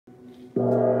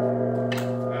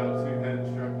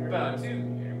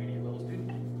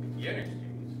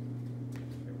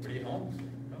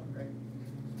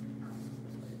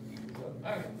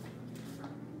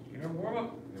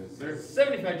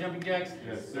jumping jacks?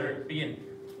 Yes, sir. Begin.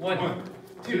 1,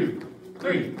 2,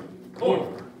 3,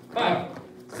 4, 5,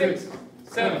 6,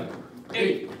 7,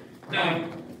 8,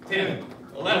 9, 10,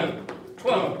 11,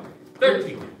 12,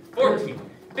 13, 14,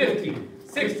 15,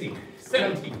 16,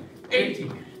 17,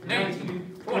 18,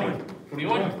 19, 20,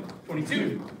 21,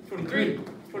 22, 23,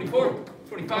 24,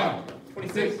 25,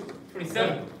 26,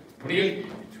 27, 28,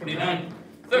 29,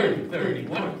 30,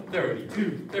 31,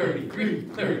 32, 33,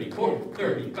 34,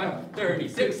 35,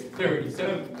 36,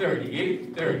 37,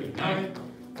 38, 39,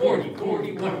 40,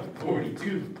 41,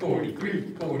 42,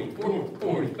 43, 44,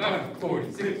 45,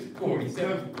 46,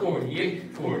 47,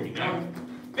 48, 49,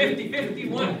 50,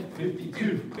 51,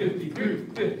 52, 53,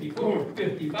 54,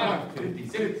 55,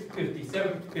 56,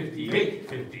 57, 58,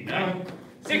 59,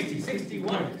 60,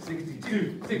 61,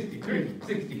 62, 63,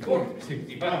 64,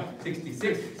 65,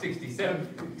 66, 67,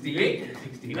 68,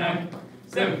 69,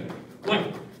 7,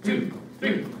 1, 2,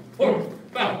 3, 4,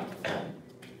 5.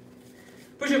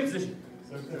 Push-up position.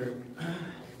 Yes, sir.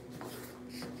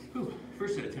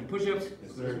 First set of 10 push-ups.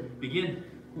 Yes, sir. Begin.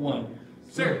 1,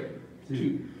 sir,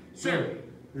 2, sir,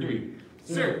 3,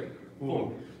 sir,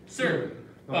 4, sir,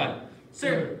 5,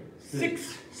 sir,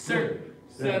 6, sir,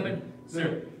 7,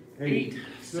 sir, 8,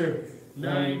 sir,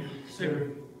 9,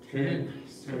 sir, 10,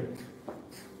 sir.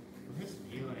 What's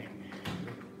feeling?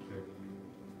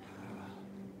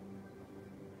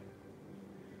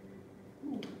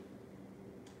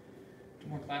 Two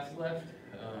more classes left.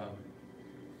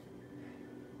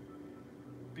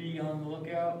 Be on the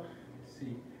lookout.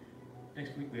 See,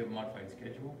 next week we have a modified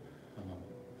schedule.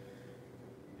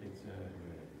 It's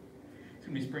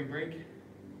gonna be spring break.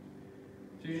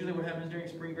 So usually what happens during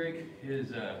spring break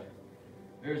is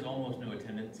there's almost no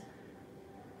attendance.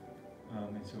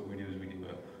 And so what we do is we do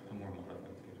a more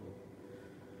modified schedule.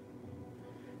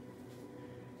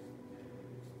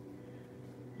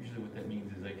 Usually what that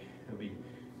means is like there'll be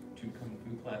 2 kung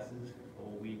fu classes the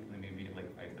whole week, and they maybe at like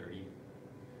 5:30.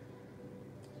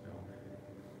 So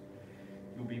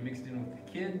you'll be mixed in with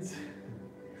the kids.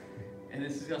 And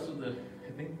this is also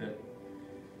I think the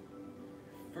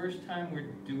first time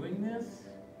we're doing this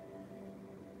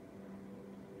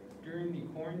during the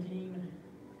quarantine.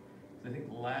 I think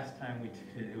the last time we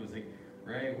did it was like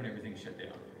right when everything shut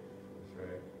down. That's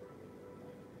right.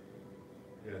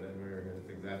 Yeah, that's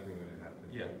exactly when it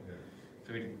happened. Yeah.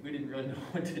 So we didn't really know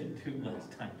what to do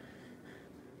last time.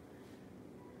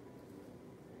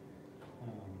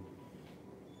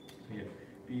 So yeah,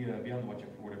 be on the watch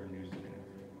out for whatever news is going to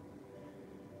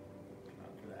come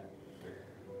out for that.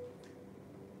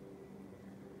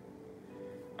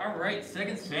 All right,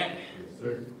 second set. Yes,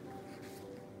 sir.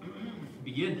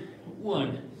 Begin.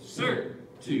 1, sir,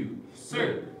 2,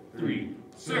 sir, 3,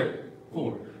 sir,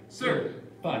 4, sir,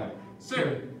 5,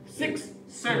 sir, 6,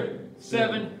 sir,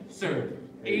 7, sir,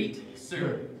 8,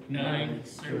 sir, 9,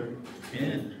 sir,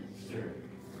 10, sir.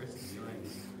 Rest of the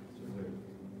legs.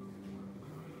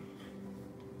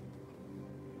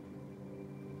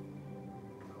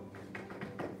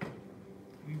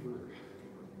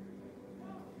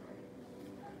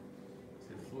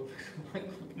 This looks like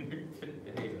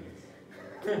today.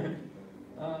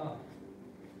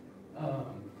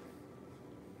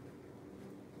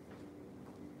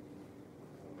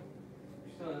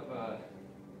 We still have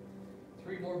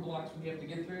 3 more blocks we have to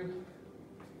get through.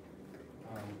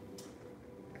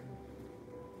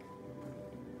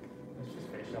 Let's just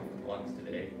finish off the blocks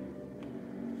today.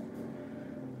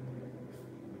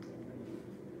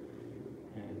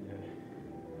 And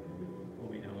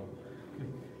we'll be done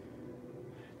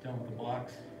with the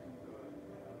blocks.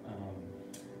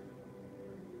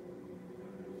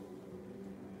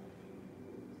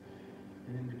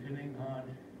 And then depending on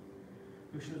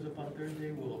who shows up on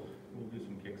Thursday, we'll do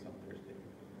some kicks on Thursday.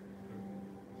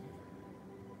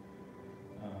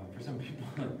 For some people,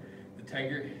 the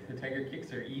tiger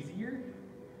kicks are easier.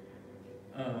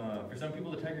 For some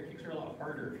people, the tiger kicks are a lot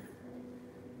harder.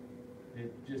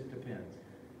 It just depends.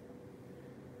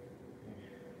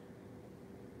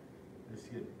 Because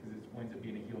it winds up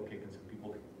being a heel kick, and some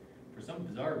people, for some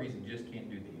bizarre reason, just can't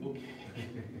do the heel kick.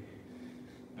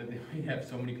 But then we have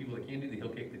so many people that can do the heel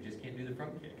kick that just can't do the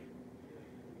front kick.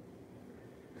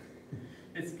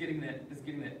 It's getting that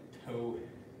toe,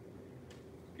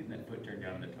 getting that foot turned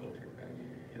down and the toe turned back.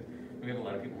 We have a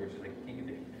lot of people where it's just like, you can't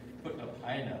get the foot up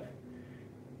high enough.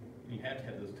 You have to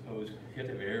have those toes, you have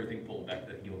to have everything pulled back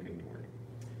to the heel kick to work.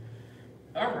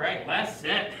 All right, last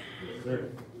set. Yes, sir.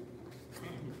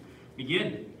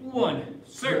 Begin. 1,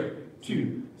 sir,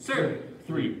 2, sir,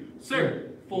 3,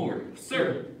 sir, 4,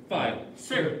 sir, 5,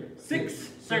 sir, 6,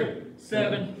 sir,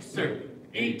 7, sir,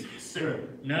 8, sir,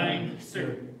 9,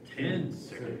 sir, 10,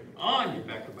 sir. On your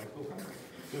back or by full power.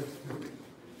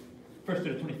 First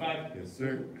to the 25. Yes,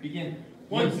 sir. Begin.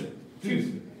 1, sir. 2,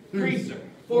 sir. 3, sir.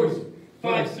 4, sir.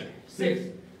 5, sir. 6,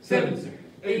 7, sir.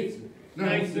 8, sir.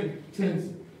 9, sir. 10,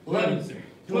 sir. 11, sir.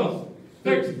 12, sir.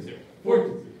 13, sir.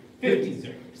 14, sir. 15,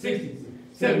 sir. 16, sir.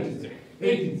 17, sir.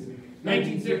 18, sir.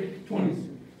 19, sir. 20, sir.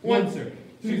 1, sir.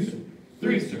 2, sir.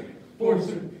 3, sir. 4,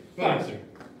 sir. 5, sir.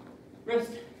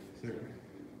 Rest. Sir.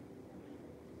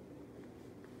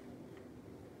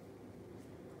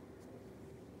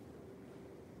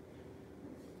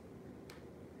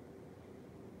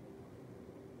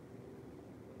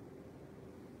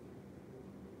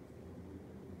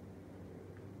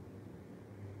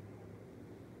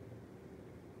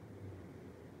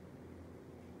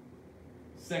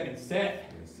 Second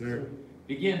set. Yes, sir.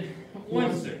 Begin.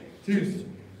 1, sir. 2, sir.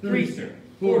 3, sir.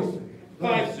 4, sir.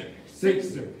 5, sir. 6,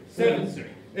 sir. 7, sir.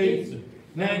 8, sir.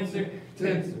 9, sir.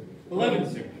 10, sir.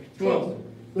 11, sir. 12, sir.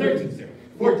 13, sir.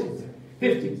 14, sir.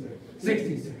 15, sir.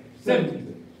 16, sir. 17,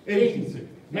 sir. 18, sir.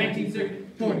 19, sir.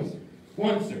 20, sir.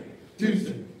 1, sir. 2,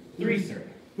 sir. 3, sir.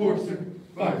 4, sir.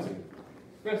 5, sir.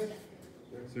 Rest.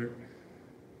 Sir.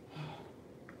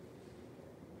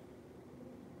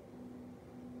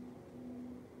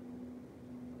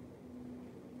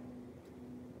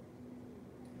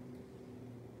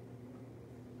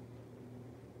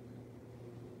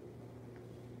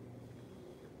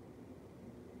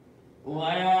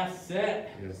 Last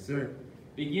set. Yes, sir.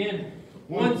 Begin.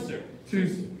 1, sir. 2,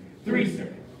 sir. 3,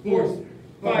 sir. 4, sir.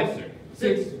 5, sir.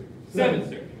 6, sir. 7,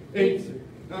 sir. 8, sir.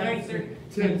 9, sir.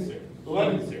 10, sir.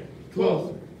 11, sir. 12,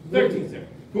 sir. 13, sir.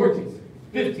 14, sir.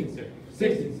 15, sir.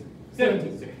 16, sir.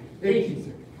 17, sir. 18,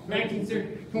 sir. 19, sir.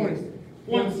 20, sir.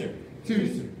 1, sir. 2,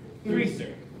 sir. 3,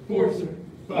 sir. 4, sir.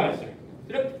 5, sir.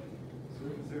 Sit up.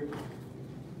 Sir.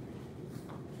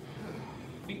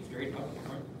 Feet straight up.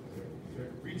 Sir.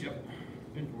 Reach up.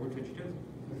 Bend forward, touch your toes.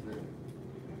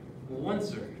 1,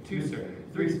 sir. 2, sir.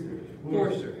 3, sir.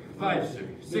 4, sir. 5, sir.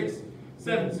 6,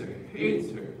 7, sir. 8,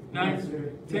 sir. 9,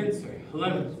 sir. 10, sir.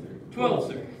 11, sir. 12,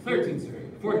 sir. 13, sir.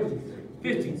 14, sir.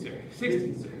 15, sir.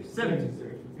 16, sir. 17,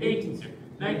 sir. 18, sir.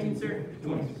 19, sir.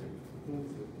 20, sir.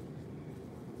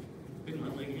 Bend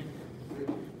one leg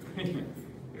again.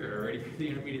 You're ready for the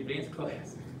intermediate dance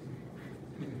class.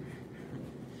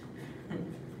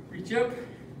 Reach up.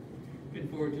 Bend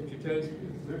forward, touch your toes.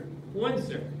 1,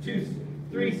 sir. 2, sir.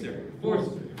 3, sir. 4,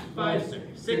 sir. 5, sir.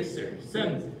 6, sir.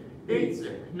 7, sir. 8,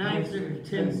 sir. 9, sir.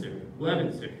 10, sir.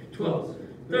 11, sir. 12, sir.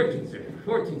 13, sir.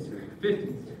 14, sir.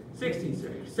 15, sir. 16,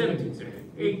 sir. 17, sir.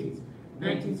 18, sir.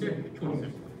 19, sir. 20,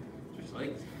 sir. Just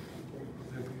legs.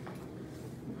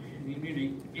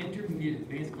 Intermediate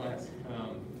advanced class.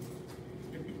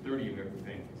 It'd be 30 of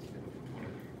everything instead of 20.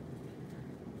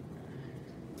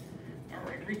 All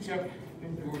right, reach up.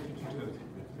 Bend forward, touch your toes.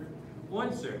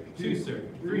 1, sir. 2, sir.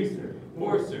 3, sir.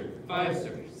 4, sir. 5,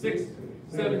 sir. 6,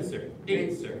 7, sir.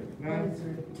 8, sir. 9,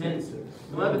 sir. 10, sir.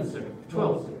 11, sir.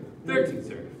 12, sir. 13,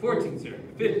 sir. 14, sir.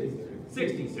 15, sir.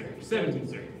 16, sir. 17,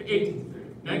 sir. 18, sir.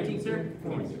 19, sir.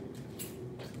 20, sir.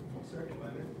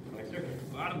 Like circle.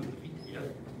 Bottom of the feet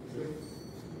together.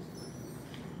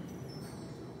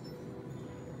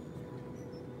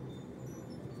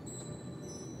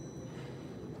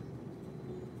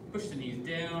 Push the knees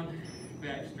down,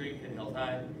 back straight, head held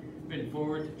high. Bend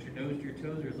forward, touch your nose to your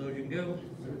toes, or as low as you can go.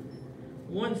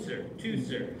 1, sir. 2,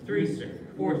 sir. 3, sir.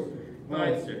 4, sir.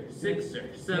 5, sir. 6, sir.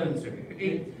 7, sir.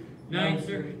 8, 9,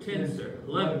 sir. 10, sir.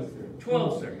 11, sir.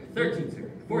 12, sir. 13,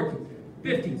 sir. 14, sir.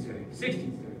 15, sir.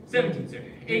 16, sir. 17, sir.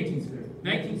 18, sir.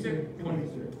 19, sir. 20,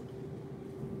 sir.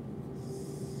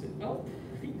 Sit up,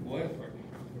 feet wide apart.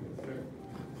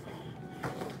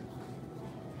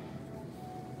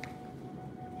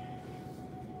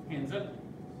 Hands up.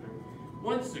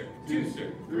 1, sir. 2,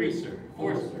 sir. 3, sir.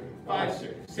 4, sir. 5,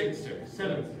 sir. 6, sir.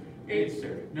 7, sir. 8,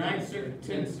 sir. 9, sir.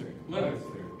 10, sir. 11, sir.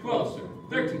 12, sir.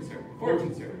 13, sir.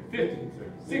 14, sir. 15,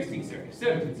 sir. 16, sir.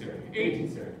 17, sir. 18,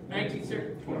 sir. 19,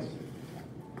 sir. 20, sir.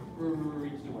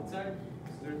 Reach to one side.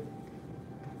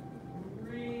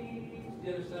 Reach to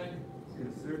the other side.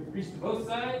 Reach to both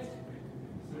sides.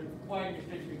 Widen your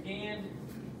stretch if you can.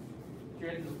 Your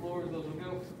head to the floor, those will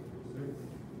go.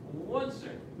 1,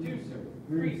 sir. 2, sir.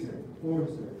 3, sir. 4,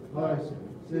 sir. 5, sir.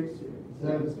 6, sir.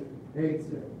 7, sir. 8,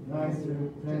 sir. 9, sir.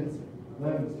 10, sir.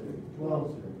 11, sir.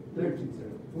 12, sir. 13, sir.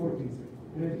 14, sir.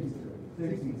 15, sir.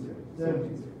 16, sir.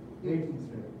 17, sir. 18,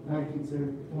 sir. 19, sir.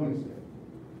 20, sir.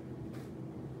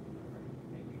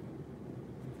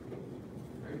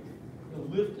 Now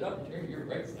lift up, turn to your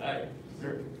right side.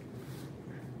 Sir.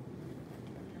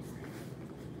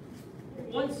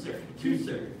 1, sir. 2,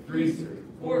 sir. 3, sir.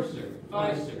 4, sir.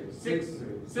 5, sir. 6,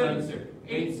 sir. 7, sir.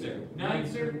 8, sir,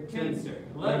 9, sir, 10, sir,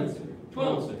 11, sir,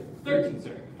 12, sir, 13,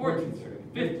 sir, 14, sir,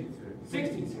 15, sir,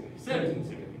 16, sir, 17,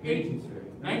 sir, 18, sir,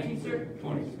 19, sir,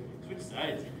 20, sir. Switch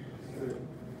sides.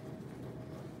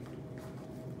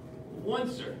 1,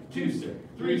 sir, 2, sir,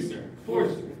 3, sir, 4,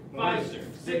 sir, 5, sir,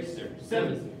 6, sir,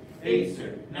 7, sir, 8,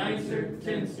 sir, 9, sir,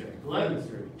 10, sir, 11,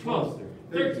 sir, 12, sir,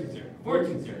 13, sir,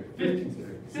 14, sir, 15,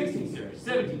 sir, 16, sir,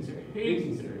 17, sir,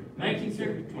 18, sir, 19,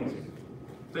 sir, 20, sir.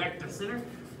 Back to center.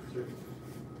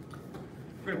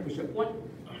 We're gonna push up 1,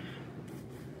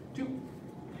 2,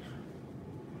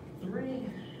 3.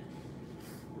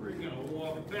 We're gonna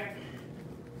walk back.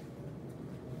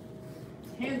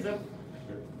 Hands up.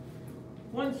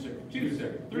 1, sir, 2,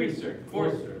 sir, 3, sir,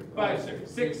 4, sir, 5, sir,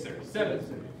 6, sir, 7,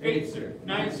 sir, 8, sir,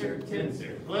 9, sir, 10,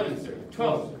 sir, 11, sir,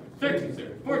 12, sir, 13,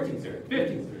 sir, 14, sir,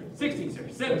 15, sir, 16, sir,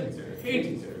 17, sir,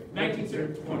 18, sir, 19, sir,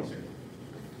 20, sir.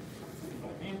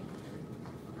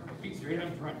 Feet straight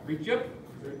up front. Reach up.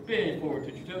 Bend forward.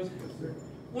 Touch your toes.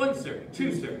 1, sir,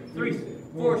 2, sir, 3, sir,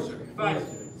 4, sir, 5,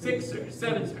 sir, 6, sir,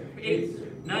 7, sir, 8, sir,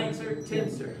 9, sir,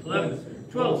 10, sir, 11, sir,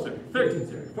 12, sir, 13,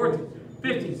 sir, 14, sir,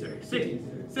 15, sir, 16,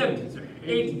 sir, 17, sir,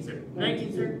 18, sir,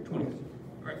 19, sir, 20. All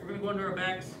right, we're going to go under our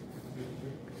backs.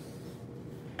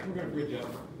 We're going to bridge up.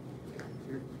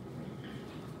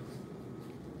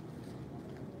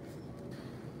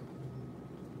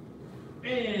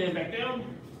 And back down.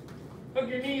 Hug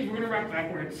your knees. We're going to rock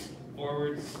backwards,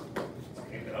 forwards.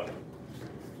 Stand it up.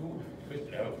 Ooh, twist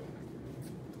it out.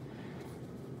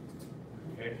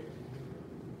 Okay.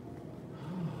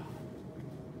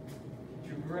 Get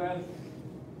your breath.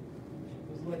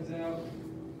 Those legs out.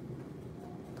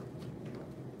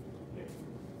 Okay.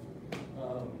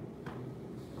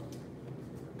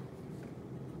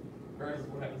 Regardless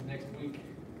of what happens next week,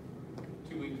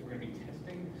 2 weeks we're going to be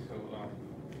testing. So I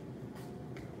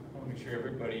want to make sure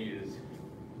everybody is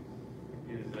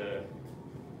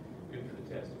good for the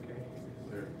test. Okay. Yes,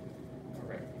 sir. All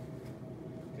right.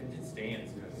 Attention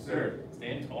stands. Yes, sir.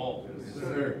 Stand tall. Yes,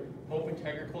 sir. Open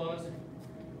tiger claws.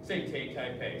 Say tay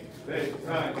tai pei. Tay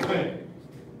tai pei.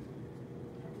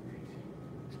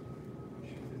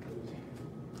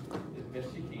 As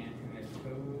best you can. And then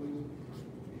toes.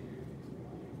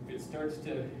 If you start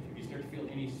to feel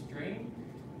any strain,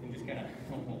 then just kind of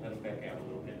let it back out a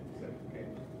little bit. So, okay.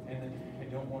 And then I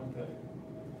don't want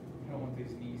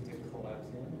these knees to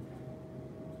collapse in.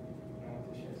 I want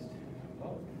the chest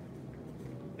up.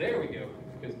 There we go.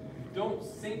 Because don't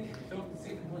sink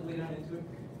completely down into it.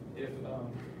 If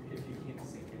you can't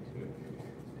sink into it.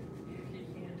 If you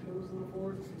can, toes a little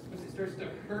forward. Once it starts to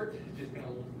hurt, just kind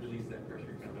of release that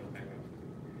pressure, kind of let it back up.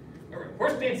 All right,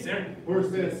 horse stance center. Horse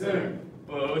stance center.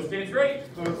 Bow stance right.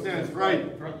 Bow stance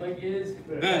right. Front leg is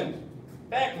Bend.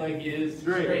 back leg is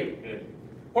Straight. Good.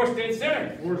 Horse stance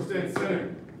center. Horse stance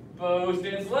center. Bow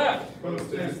stance left. Bow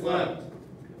stance left.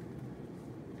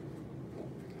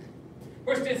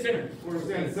 Horse stance center. Horse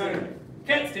stance center.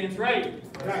 Cat stance right.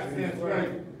 Cat stance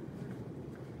right.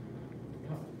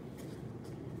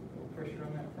 Pressure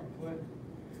on that front foot.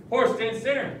 Horse stance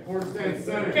center. Horse stance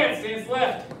center. Cat stance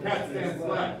left. Cat stance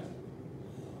left.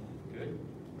 Good.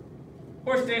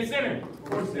 Horse stance center.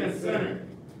 Horse stance center.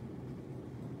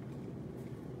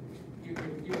 We'll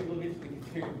get to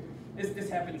the this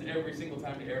happens every single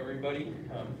time to everybody.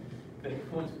 But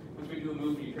once we do a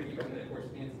move, you try to get back to that horse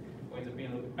stance, it ends up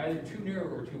being either too narrow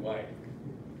or too wide.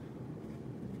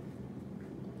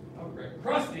 All right.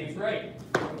 Cross stance right.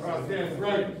 Cross stance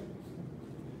right.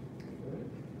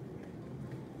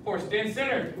 Horse stance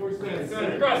center. Horse stance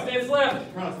center. Cross stance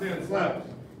left. Cross stance left.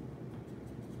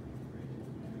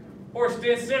 Horse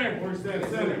stance center. Horse stance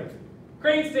center.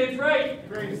 Crane stance right.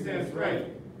 Crane stance right. As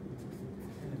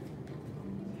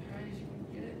high as you can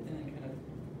get it, and then kind of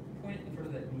point it in front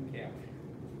of that kneecap.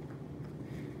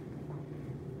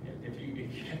 If you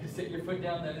have to set your foot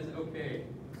down, that is okay.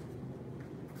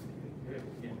 Good.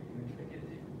 Yeah.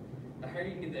 The higher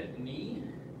you can get that knee,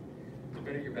 the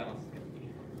better your balance is going to be.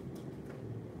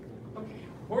 Okay.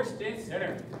 Horse stance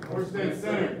center. Horse stance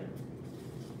center.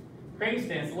 Crane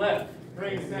stance left.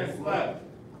 Crane stance left.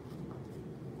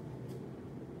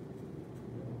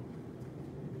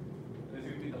 This is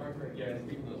going to be the hard part. Yeah, it's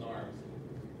keeping those arms.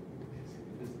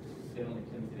 This generally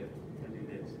tends to do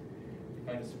this. You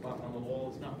find a spot on the wall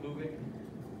that's not moving.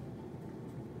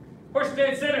 Horse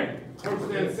stance center. Horse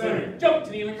stance center. Jump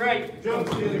to kneeling right. Jump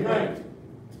to the right.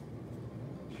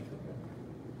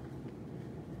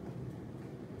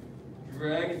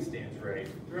 Dragon stance right.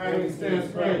 Dragon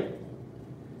stance right.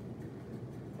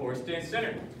 Horse stance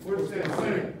center. Horse stance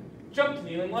center. Jump to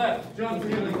kneeling left. Jump to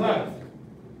the left.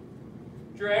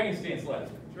 Dragon stance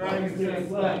left. Dragon stance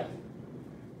left.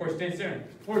 Horse stand center.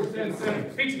 Horse stand center.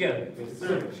 Feet together. Yes,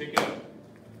 sir. Shake it out.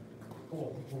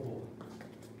 Cool.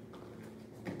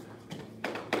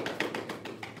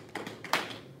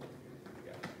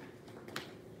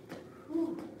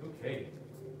 Okay.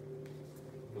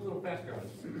 Go a little faster on it.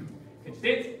 Can you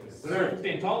stance? Yes, sir.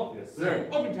 Stand tall. Yes, sir.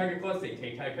 Open tiger claw, say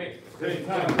take tight pace. Take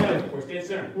time, head. Horse stand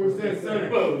center. Horse stand center.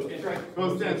 Bow stands right.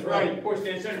 Bow stands right. Horse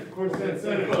stand center. Horse stand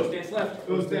center. Bow stands left.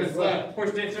 Bow stands left.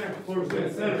 Horse stand center. Horse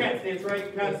stand center. Cat stands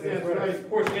right. Cat stands right.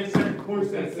 Horse stand center. Horse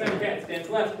stand center. Cat stands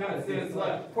left. Cat stands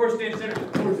left. Horse stand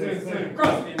center. Horse stand center.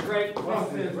 Cross stands right. Cross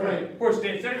stands right. Horse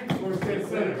stand center. Horse stand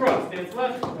center. Cross stands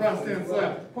left. Cross stands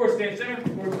left. Horse stand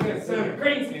center. Horse stand center.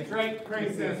 Crane stands right.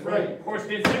 Crane stands right. Horse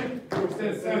stands center. Horse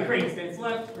stands center. Crane stands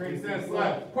left. Crane stands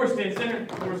left. Horse stands center.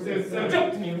 Horse stands center.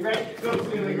 Jump to kneeling right.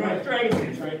 Jump kneeling right. Dragon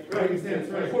stands right. Dragon stands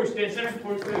right. Horse stands center.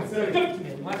 Horse stands center. Jump to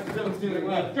kneeling left. Jump kneeling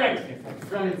left. Dragon stands right.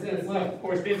 Dragon stands left.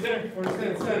 Horse stands center. Horse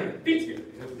stands center. Feet together.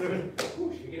 Yes, sir.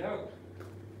 Whoo, shake it out.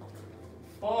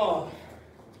 Oh.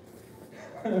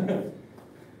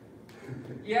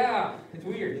 Yeah, it's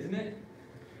weird, isn't it?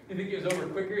 I think it was over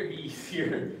quicker, it'd be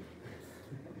easier.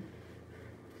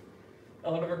 A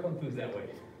lot of our kung fu's that way.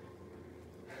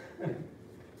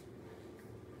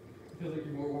 Feels like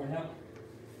you're more worn out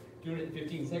doing it in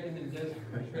 15 seconds than it does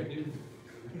trying to do it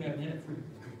in 2.5 minutes.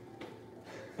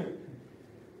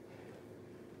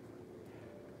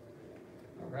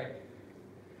 All right.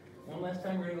 One last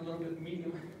time, we're going to go a little bit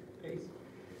medium pace.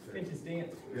 Into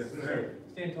stance. Yes, sir.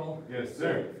 Stand tall. Yes,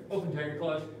 sir. Open tiger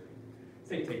claws.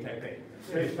 Say take tight pay.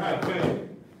 Take time, head.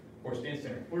 Horse stand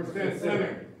center. Horse stands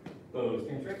center. Bow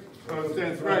stands right. Bow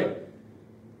stands right.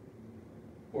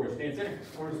 Horse stand center.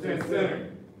 Horse stands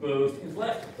center. Bow stands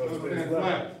left. Bow stands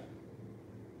left.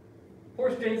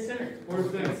 Horse stands center. Horse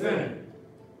stands center.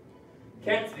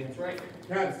 Cat stands right.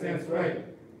 Cat stands right.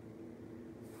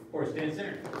 Horse stands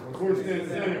center. Horse stands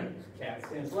center. Cat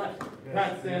stands left.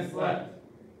 Cat stands left.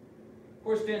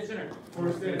 Horse stands center.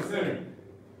 Horse stands center.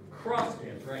 Cross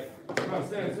stands right. Cross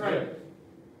stands right.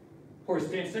 Horse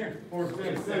stands center. Horse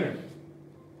stands center.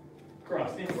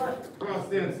 Cross stands left. Cross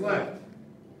stands left.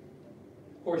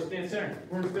 Horse stands center.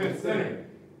 Horse stands center.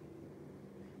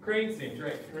 Crane stands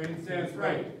right. Crane stands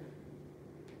right.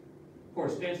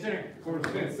 Horse stands center. Horse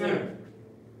stands center.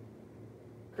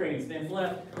 Crane stands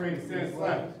left. Crane stands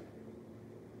left.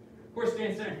 Horse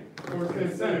stands center. Horse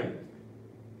stands center.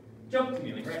 Jump to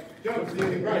kneeling right. Jump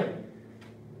kneeling right.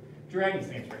 Dragon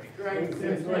stands right. Dragon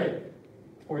stands right.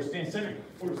 Horse stands center.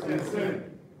 Horse stands center.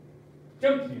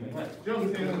 Jump to kneeling left.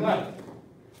 Jump kneeling left.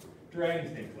 Dragon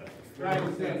stands left.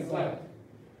 Dragon stands left.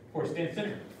 Horse stands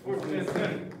center. Horse stands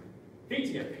center. Feet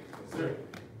together. Yes, sir.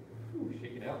 Ooh,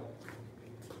 shake it out.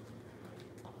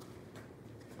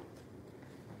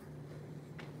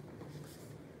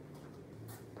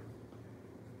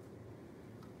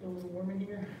 A little warm in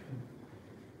here.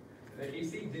 The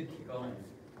AC did kick on.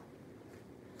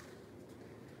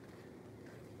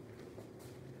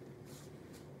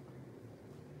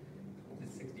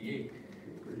 It's 68.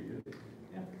 Pretty good.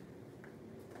 Yeah.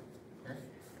 All right.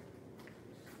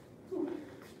 Whew.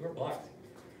 Door blocked.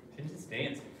 Attention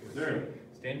stance. Yes, sir.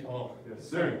 Stand tall. Yes,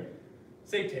 sir.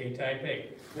 Say tay, tai, pei.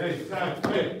 Take time,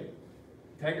 head.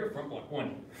 Tiger front block.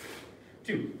 1,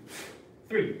 2,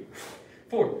 3,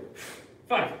 4,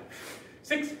 5,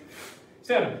 6,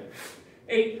 7,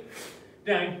 8,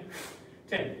 9,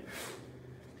 10.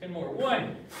 10 more.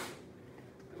 1.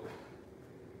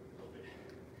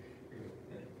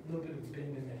 A little bit of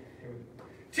bend in there. There we go.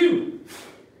 2.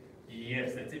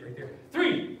 Yes, that's it right there.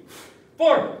 3,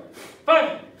 4,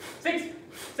 5, 6,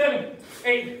 7,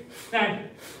 8, 9.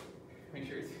 Make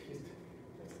sure it's just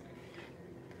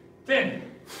 10.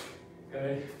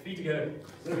 Good. Feet together.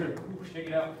 Sir. Ooh, shake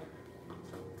it out.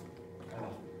 Ah.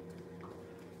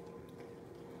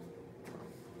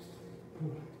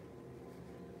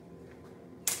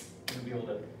 You'll be able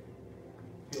to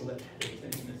feel that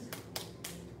extension in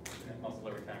that muscle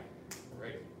every time. All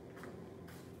right.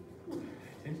 Ooh.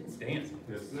 Attention stance.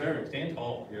 Yes, sir. Stand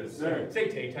tall. Yes, sir. Say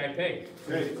tay, tai, pei.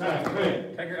 Take time,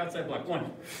 head. Tiger outside block.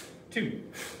 1, 2,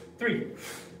 3,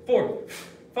 4,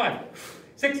 5,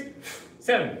 6,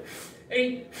 7,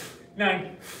 8,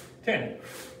 9, 10.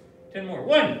 10 more.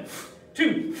 1,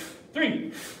 2,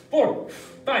 3, 4,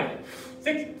 5,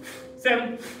 6,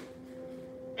 7,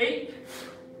 8.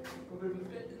 A little bit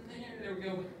of bend in there. There we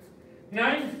go.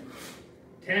 9,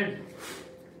 10.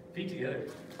 Feet together.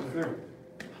 Yes, sir.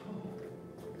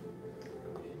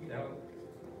 Shake it out.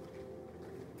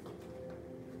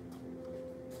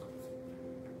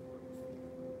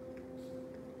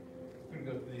 I'm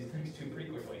gonna go through these next two pretty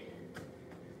quickly.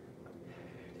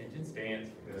 Attention stance.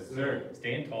 Yes, sir.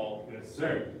 Stand tall. Yes,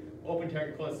 sir. Open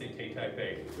target close, say Tay Tai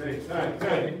Pei. Say Tai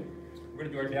Pei. We're gonna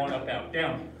do our down, up, out,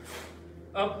 down,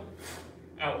 up,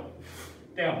 out,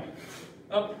 down,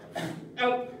 up,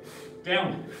 out,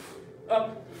 down,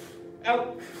 up,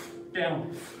 out,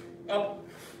 down, up,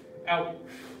 out,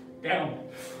 down,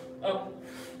 up,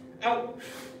 out,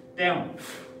 down,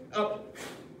 up,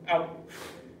 out,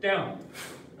 down,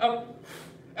 up,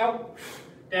 out,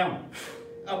 down,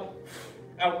 up,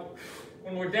 out.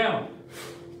 One more down,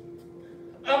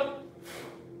 up,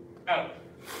 out.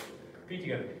 Feet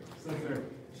together. Yes, sir.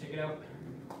 Shake it out.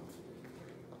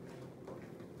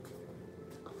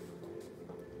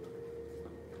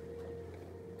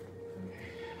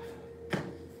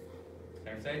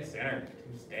 Center side, center.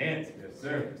 Stand. Yes,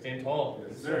 sir. Stand tall.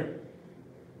 Yes, sir.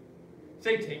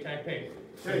 Say Tay Tai Pei.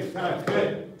 Say Tai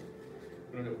Pei.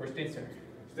 We're gonna do horse stand center.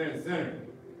 Stand center.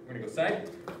 We're gonna go side,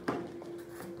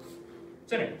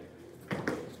 center,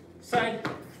 side,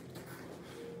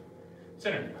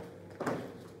 center,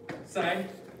 side,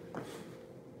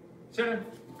 center,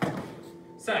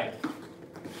 side,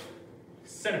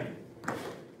 center,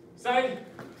 side,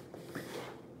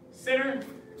 center,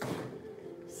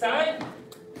 side,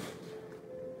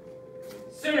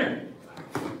 center.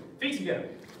 Feet together.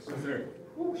 Yes, sir.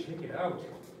 Woo, shake it out.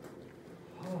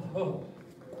 Oh.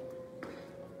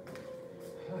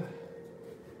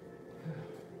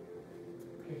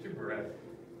 Catch your breath.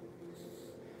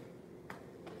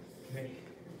 Okay,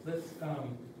 let's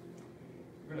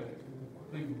we're gonna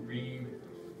quickly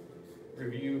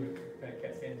review that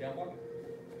cat stand down block,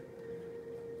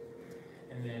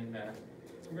 and then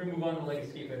we're gonna move on to leg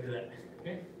escape after that.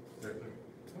 Okay. Yes, sir.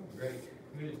 Oh, great.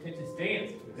 Good attention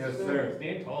stance. Yes, sir.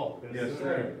 Stand tall. Yes,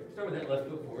 sir. Start with that left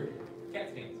foot forward. Cat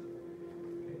stance.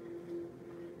 Okay.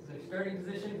 So starting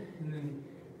position, and then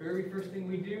very first thing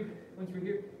we do once we're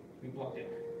here, we block down.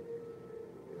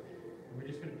 And we're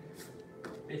just gonna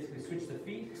basically switch the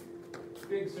feet.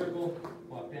 Big circle,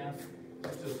 block down.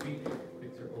 Switch those feet.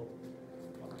 Big circle,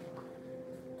 block down.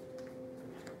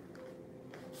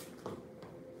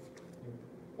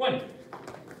 1,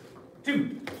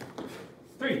 2,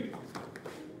 3,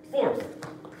 4,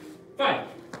 5,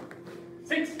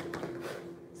 6,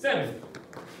 7,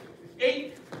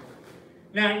 8,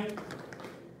 9,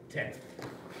 10.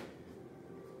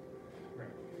 Right.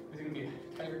 This is going to be a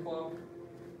tiger claw. What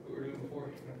we were doing before.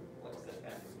 Flex that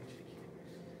back.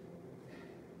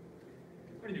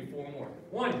 We're going to do 4 more.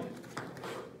 1,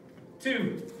 2.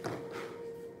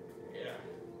 Yeah.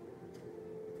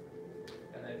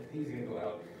 And then he's going to go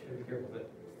out. Should be careful with it.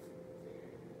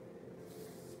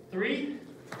 3,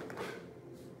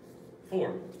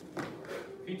 4.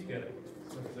 Feet together.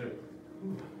 Yes, sir.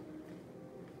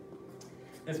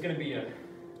 That's going to be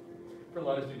for a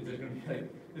lot of students, there's going to be like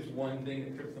this one thing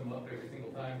that trips them up every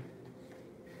single time.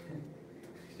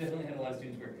 Definitely had a lot of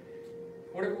students where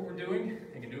whatever we're doing,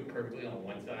 they can do it perfectly on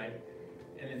one side.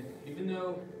 And then even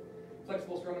though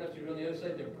flexible, strong enough to do it on the other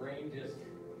side, their brain just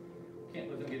can't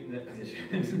let them get in that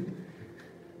position.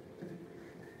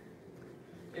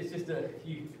 It's just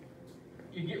you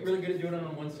get really good at doing it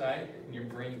on one side, and your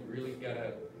brain really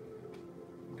got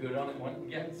good on it.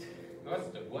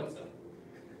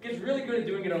 Gets really good at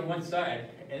doing it on one side,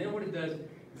 and then what it does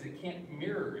is it can't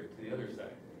mirror it to the other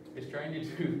side. It's trying to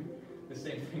do the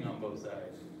same thing on both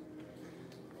sides.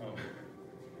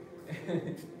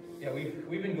 Yeah,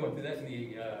 we've been going through that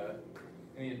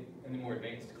in the more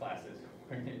advanced classes,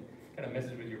 where it kind of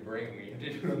messes with your brain when you have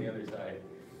to do it on the other side.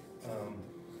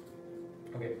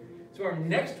 Okay, so our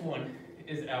next one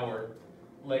is our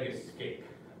leg escape.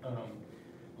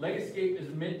 Leg escape is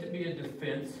meant to be a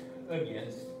defense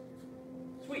against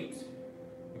sweeps.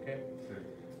 Okay.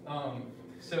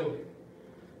 So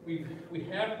we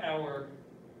have our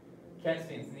cat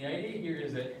stance, and the idea here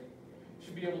is that you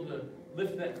should be able to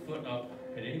lift that foot up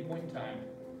at any point in time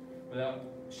without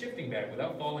shifting back,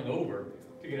 without falling over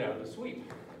to get out of the sweep.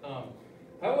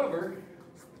 However,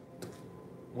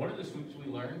 one of the sweeps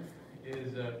we learned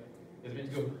is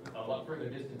meant to go a lot further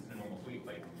distance than a normal sweep.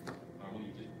 Like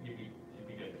normally you'd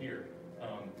be up here.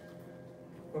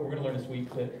 But we're going to learn a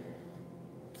sweep that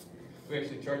we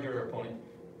actually charge our opponent.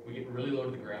 We get really low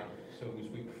to the ground, so we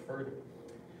sweep further.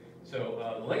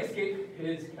 So the leg escape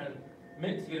is kind of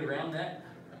meant to get around that,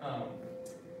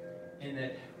 in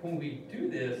that when we do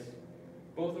this,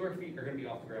 both of our feet are going to be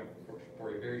off the ground for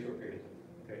a very short period of time.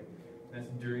 Okay, and that's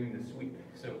during the sweep.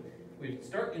 So we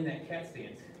start in that cat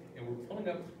stance, and we're pulling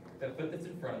up that foot that's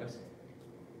in front of us.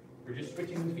 We're just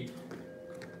switching the feet,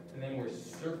 and then we're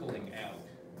circling out.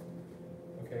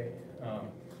 Okay,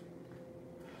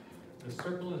 the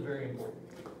circle is very important.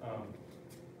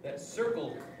 That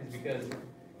circle is because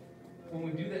when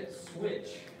we do that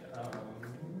switch,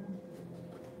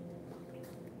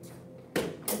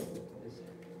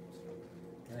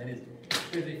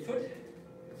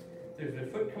 a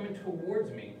foot coming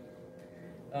towards me,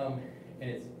 and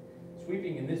it's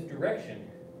sweeping in this direction,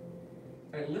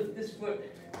 if I lift this foot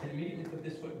and immediately put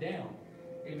this foot down,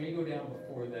 it may go down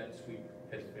before that sweep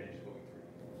has finished going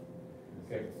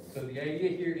through. Okay, so the idea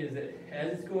here is that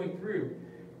as it's going through,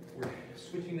 we're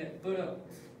switching that foot up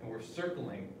and we're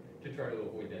circling to try to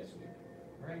avoid that sweep.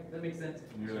 All right, that makes sense?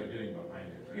 And you're like getting behind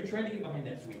it, right? You're trying to get behind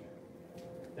that sweep.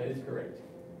 That is correct.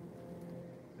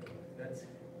 So that's,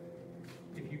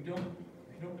 if you don't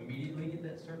immediately get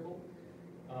that circle,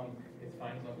 it's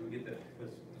fine as long as we get the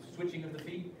switching of the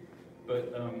feet.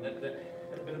 But that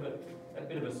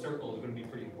bit of a circle is going to be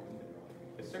pretty important.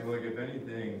 The So circle like if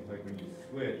anything, like when you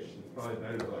switch, it's probably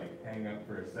better to like hang up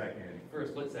for a second, for a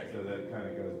split second, so that it kind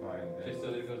of goes by and then. just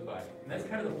so that it goes by. And that's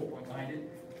kind of the whole point behind it,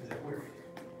 is that we're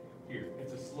here.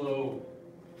 It's a slow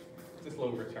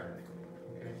return.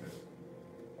 Okay.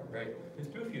 All right. Let's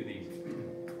do a few of these.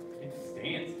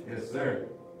 Stance. Yes, sir.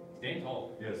 Stand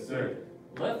tall. Yes, sir.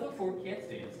 Left foot forward, can't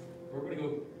stance. We're going to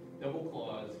go double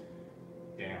claws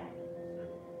down.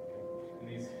 And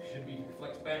these should be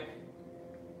flexed back,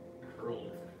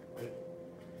 curled. Right.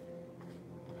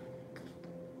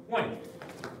 1,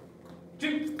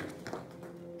 2,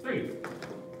 3,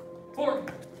 4,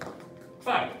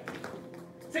 5,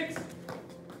 6,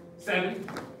 7,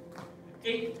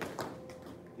 8,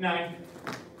 9,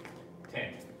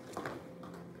 10.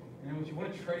 And what you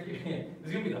want to try to do, this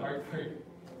is going to be the hard part,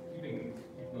 keeping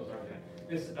those arms down.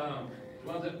 This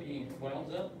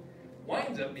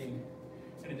winds up being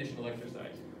an additional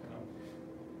exercise.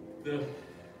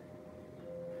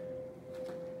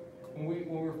 When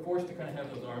we're forced to kind of have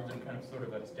those arms in kind of sort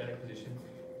of a static position,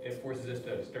 it forces us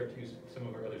to start to use some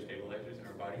of our other stabilizers in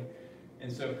our body.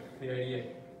 And so the idea,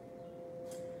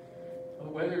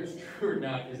 whether it's true or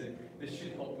not, is that this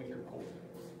should help with your core.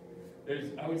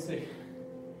 I would say,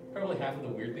 probably half of the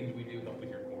weird things we do help with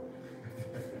your core.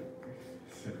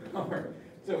 All right.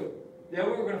 So now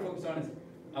what we're going to focus on is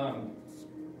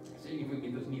see if we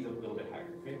can get those knees up a little bit higher.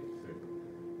 Okay.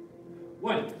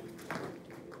 1,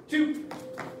 2,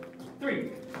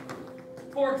 3,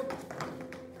 4,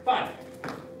 5,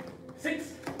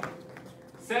 6,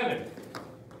 7,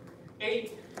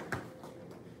 8,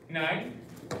 9,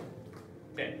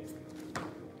 10.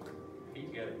 Feet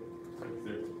together. Yes,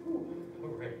 sir. All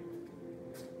right.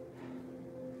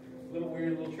 A little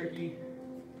weird, a little tricky.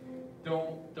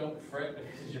 Don't fret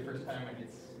if this is your first time and it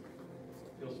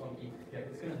feels funky. Yeah,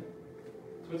 so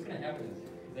what's gonna happen is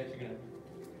it's actually gonna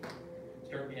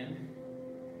start in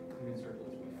and then circle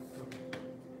this way.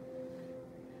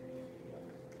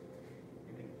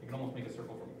 You can almost make a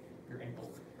circle from your ankle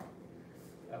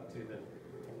up to the.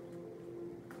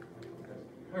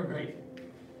 All right.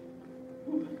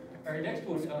 Whew. All right, next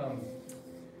one.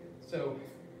 So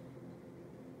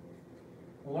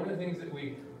one of the things that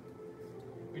we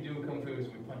do in Kung Fu is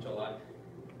we punch a lot,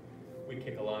 we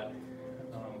kick a lot.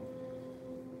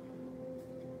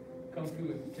 Kung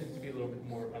Fu tends to be a little bit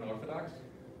more unorthodox.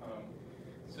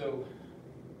 So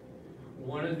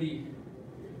one of the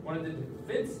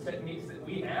defense techniques that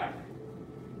we have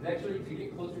is actually to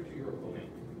get closer to your opponent.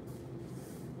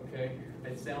 Okay,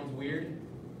 it sounds weird,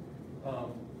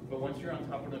 but once you're on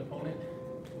top of an opponent,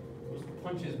 those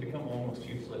punches become almost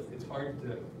useless. It's hard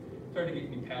to get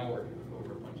any power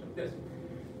over a punch like this.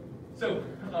 So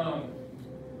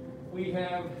we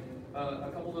have a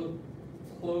couple of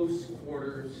close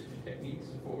quarters techniques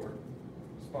for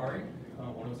sparring.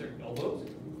 One of them is elbows,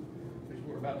 which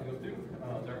we're about to go through.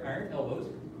 They're iron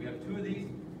elbows. We have 2 of these.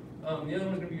 The other one is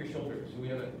going to be your shoulders. So we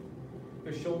have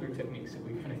there's shoulder techniques that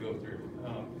we kind of go through.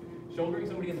 Shouldering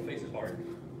somebody in the face is hard,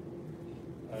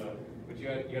 but you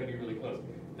got to be really close.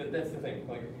 That's the thing.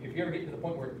 Like if you ever get to the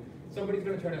point where somebody's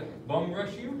going to try to bum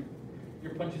rush you,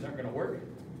 your punches aren't going to work.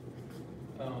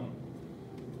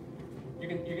 You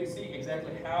can see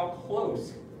exactly how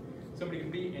close somebody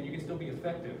can be, and you can still be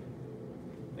effective.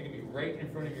 They can be right in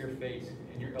front of your face,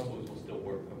 and your elbows will still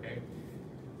work. Okay.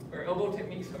 Our elbow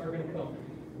techniques are going to come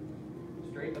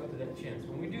straight up to that chin.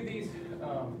 So when we do these,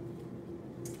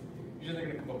 usually they're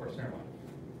going to come up our center line.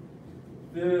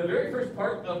 The very first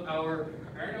part of our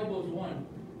iron elbows 1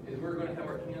 is we're going to have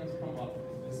our hands come up.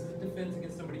 This is a defense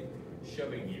against somebody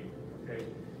shoving you. Okay.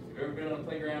 If you've ever been on the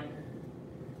playground,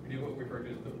 we do what we refer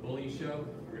to as the bully shove.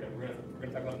 We're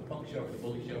gonna talk about the punk shove or the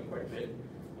bully shove quite a bit.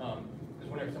 Because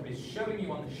whenever somebody's shoving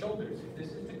you on the shoulders,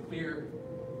 this is to clear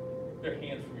their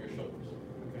hands from your shoulders.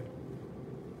 Okay.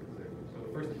 So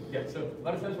first, yeah. So a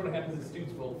lot of times what happens is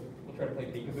students will try to play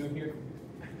peekaboo here.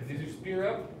 As you spear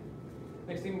up,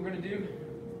 next thing we're going to do,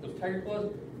 those tiger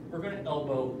claws, we're going to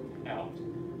elbow out.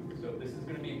 So this is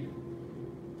going to be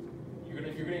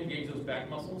you're gonna engage those back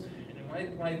muscles. And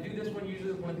when I do this one,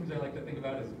 usually one of the things I like to think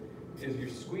about is you're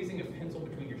squeezing a pencil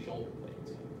between your shoulder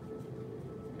blades.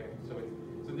 Okay,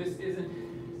 so this isn't.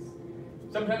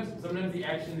 Sometimes the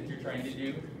action that you're trying to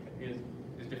do is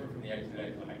different from the action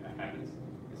that happens.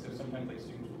 And so sometimes like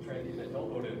students will try to use that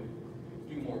elbow to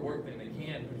do more work than they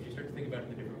can. But if you start to think about it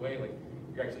in a different way, like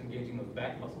you're actually engaging those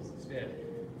back muscles instead,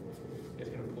 it's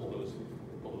going to pull those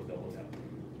elbows out.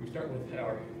 We start with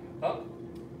our up,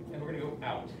 and we're going to go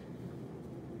out.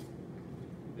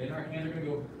 Then our hands are going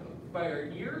to go by our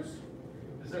ears.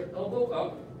 This is our elbow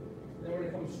up. Then we're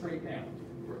going to come straight down.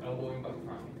 We're elbowing behind.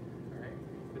 All right.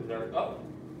 This is our up,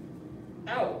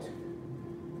 out,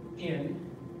 in,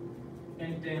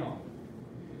 and down.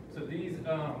 So these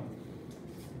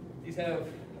have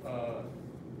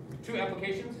two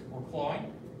applications. We're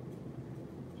clawing.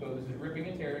 So this is ripping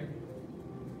and tearing.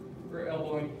 We're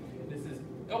elbowing. This is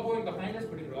elbowing behind us,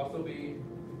 but it could also be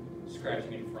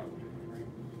scratching in front.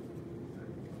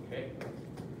 Okay.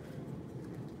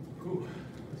 Whew.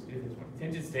 Let's do this one.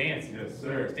 Attention stance. Yes,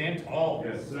 sir. Stand tall.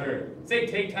 Yes, sir. Say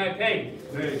take, tie, pay.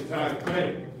 Take, tie,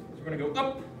 pay. So we're going to go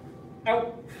up,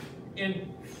 out,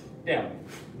 in, down.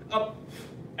 Up,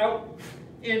 out,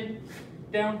 in,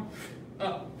 down.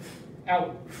 Up,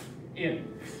 out, in,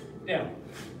 down.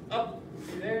 Up,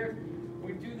 see there.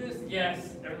 We do this.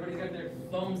 Yes. Everybody's got their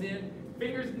thumbs in.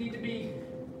 Fingers need to be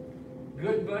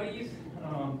good buddies. We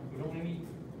don't want any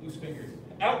loose fingers.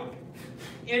 Out,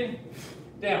 in,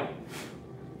 down.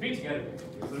 Feet together.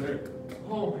 Yes, sir.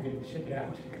 Oh my goodness, shake it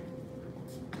out.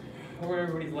 Over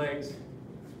everybody's legs.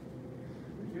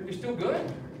 You're still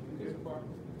good? Good so far.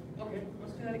 Okay,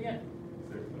 let's do that again.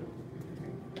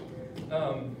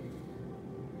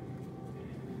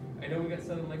 I know we got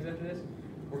 7 legs after this.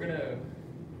 We're gonna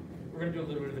do a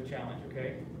little bit of a challenge,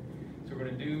 okay? So we're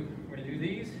gonna do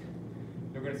these.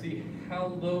 We're gonna see how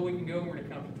low we can go, and we're gonna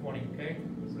count to 20, okay?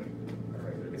 All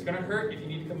right. It's gonna hurt. If you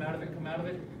need to come out of it, come out of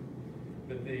it.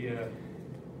 But the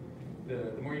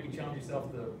more you can challenge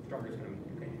yourself, the stronger it's gonna be.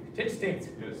 Okay. Attention stance.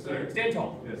 Yes, sir. Stand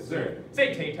tall. Yes, sir.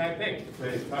 Say take, tie, pay.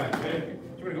 Take, tie, pay.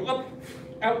 So we're gonna go up,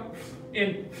 out,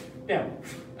 in, down.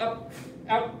 Up,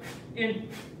 out, in,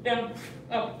 down.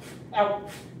 Up, out,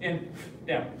 in,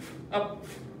 down. Up,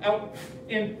 out,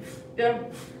 in,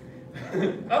 down.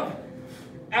 Up,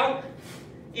 out,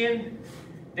 in,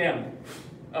 down.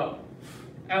 Up,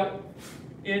 out,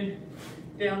 in,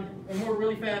 down. One more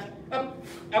really fast. Up,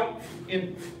 out,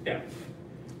 in, down.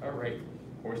 All right.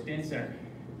 Horse stand center.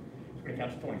 We're gonna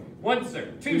count to 20. 1,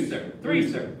 sir. 2, sir.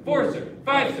 3, sir. 4, sir.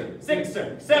 5, sir. 6,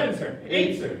 sir. 7, sir.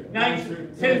 8, sir. 9, sir.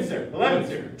 10, sir. 11,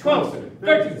 sir. 12, sir.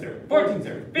 13, sir. 14,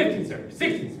 sir. 15, sir.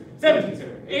 16, sir. 17,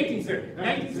 sir. 18, sir.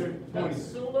 19, sir. 20.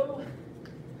 Solo.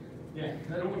 Yeah.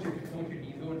 I don't want your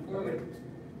knees going forward.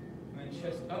 And then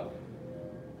chest up.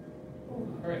 All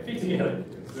right. Feet together.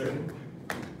 Yes, sir.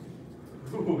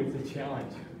 Ooh, it's a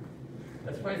challenge.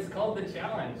 That's why it's called the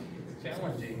challenge. It's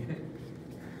challenging.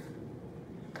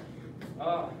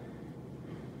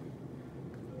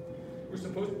 We're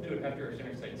supposed to do it after our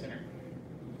center, side, center.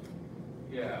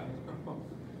 Yeah.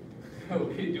 Oh,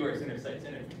 we do our center, side,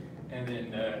 center, and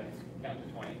then count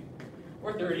to 20,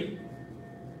 or 30,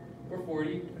 or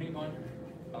 40, depending on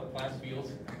how the class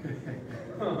feels.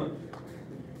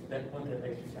 That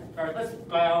exercise. All right, let's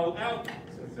bow out.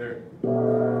 Yes, sir.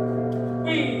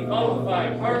 We follow the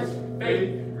 5 hearts: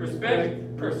 faith,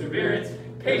 respect, perseverance,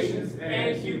 patience,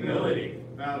 and humility.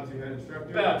 Bow to head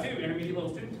instructor. Bow to intermediate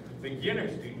level students, beginner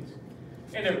students,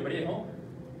 and everybody at home.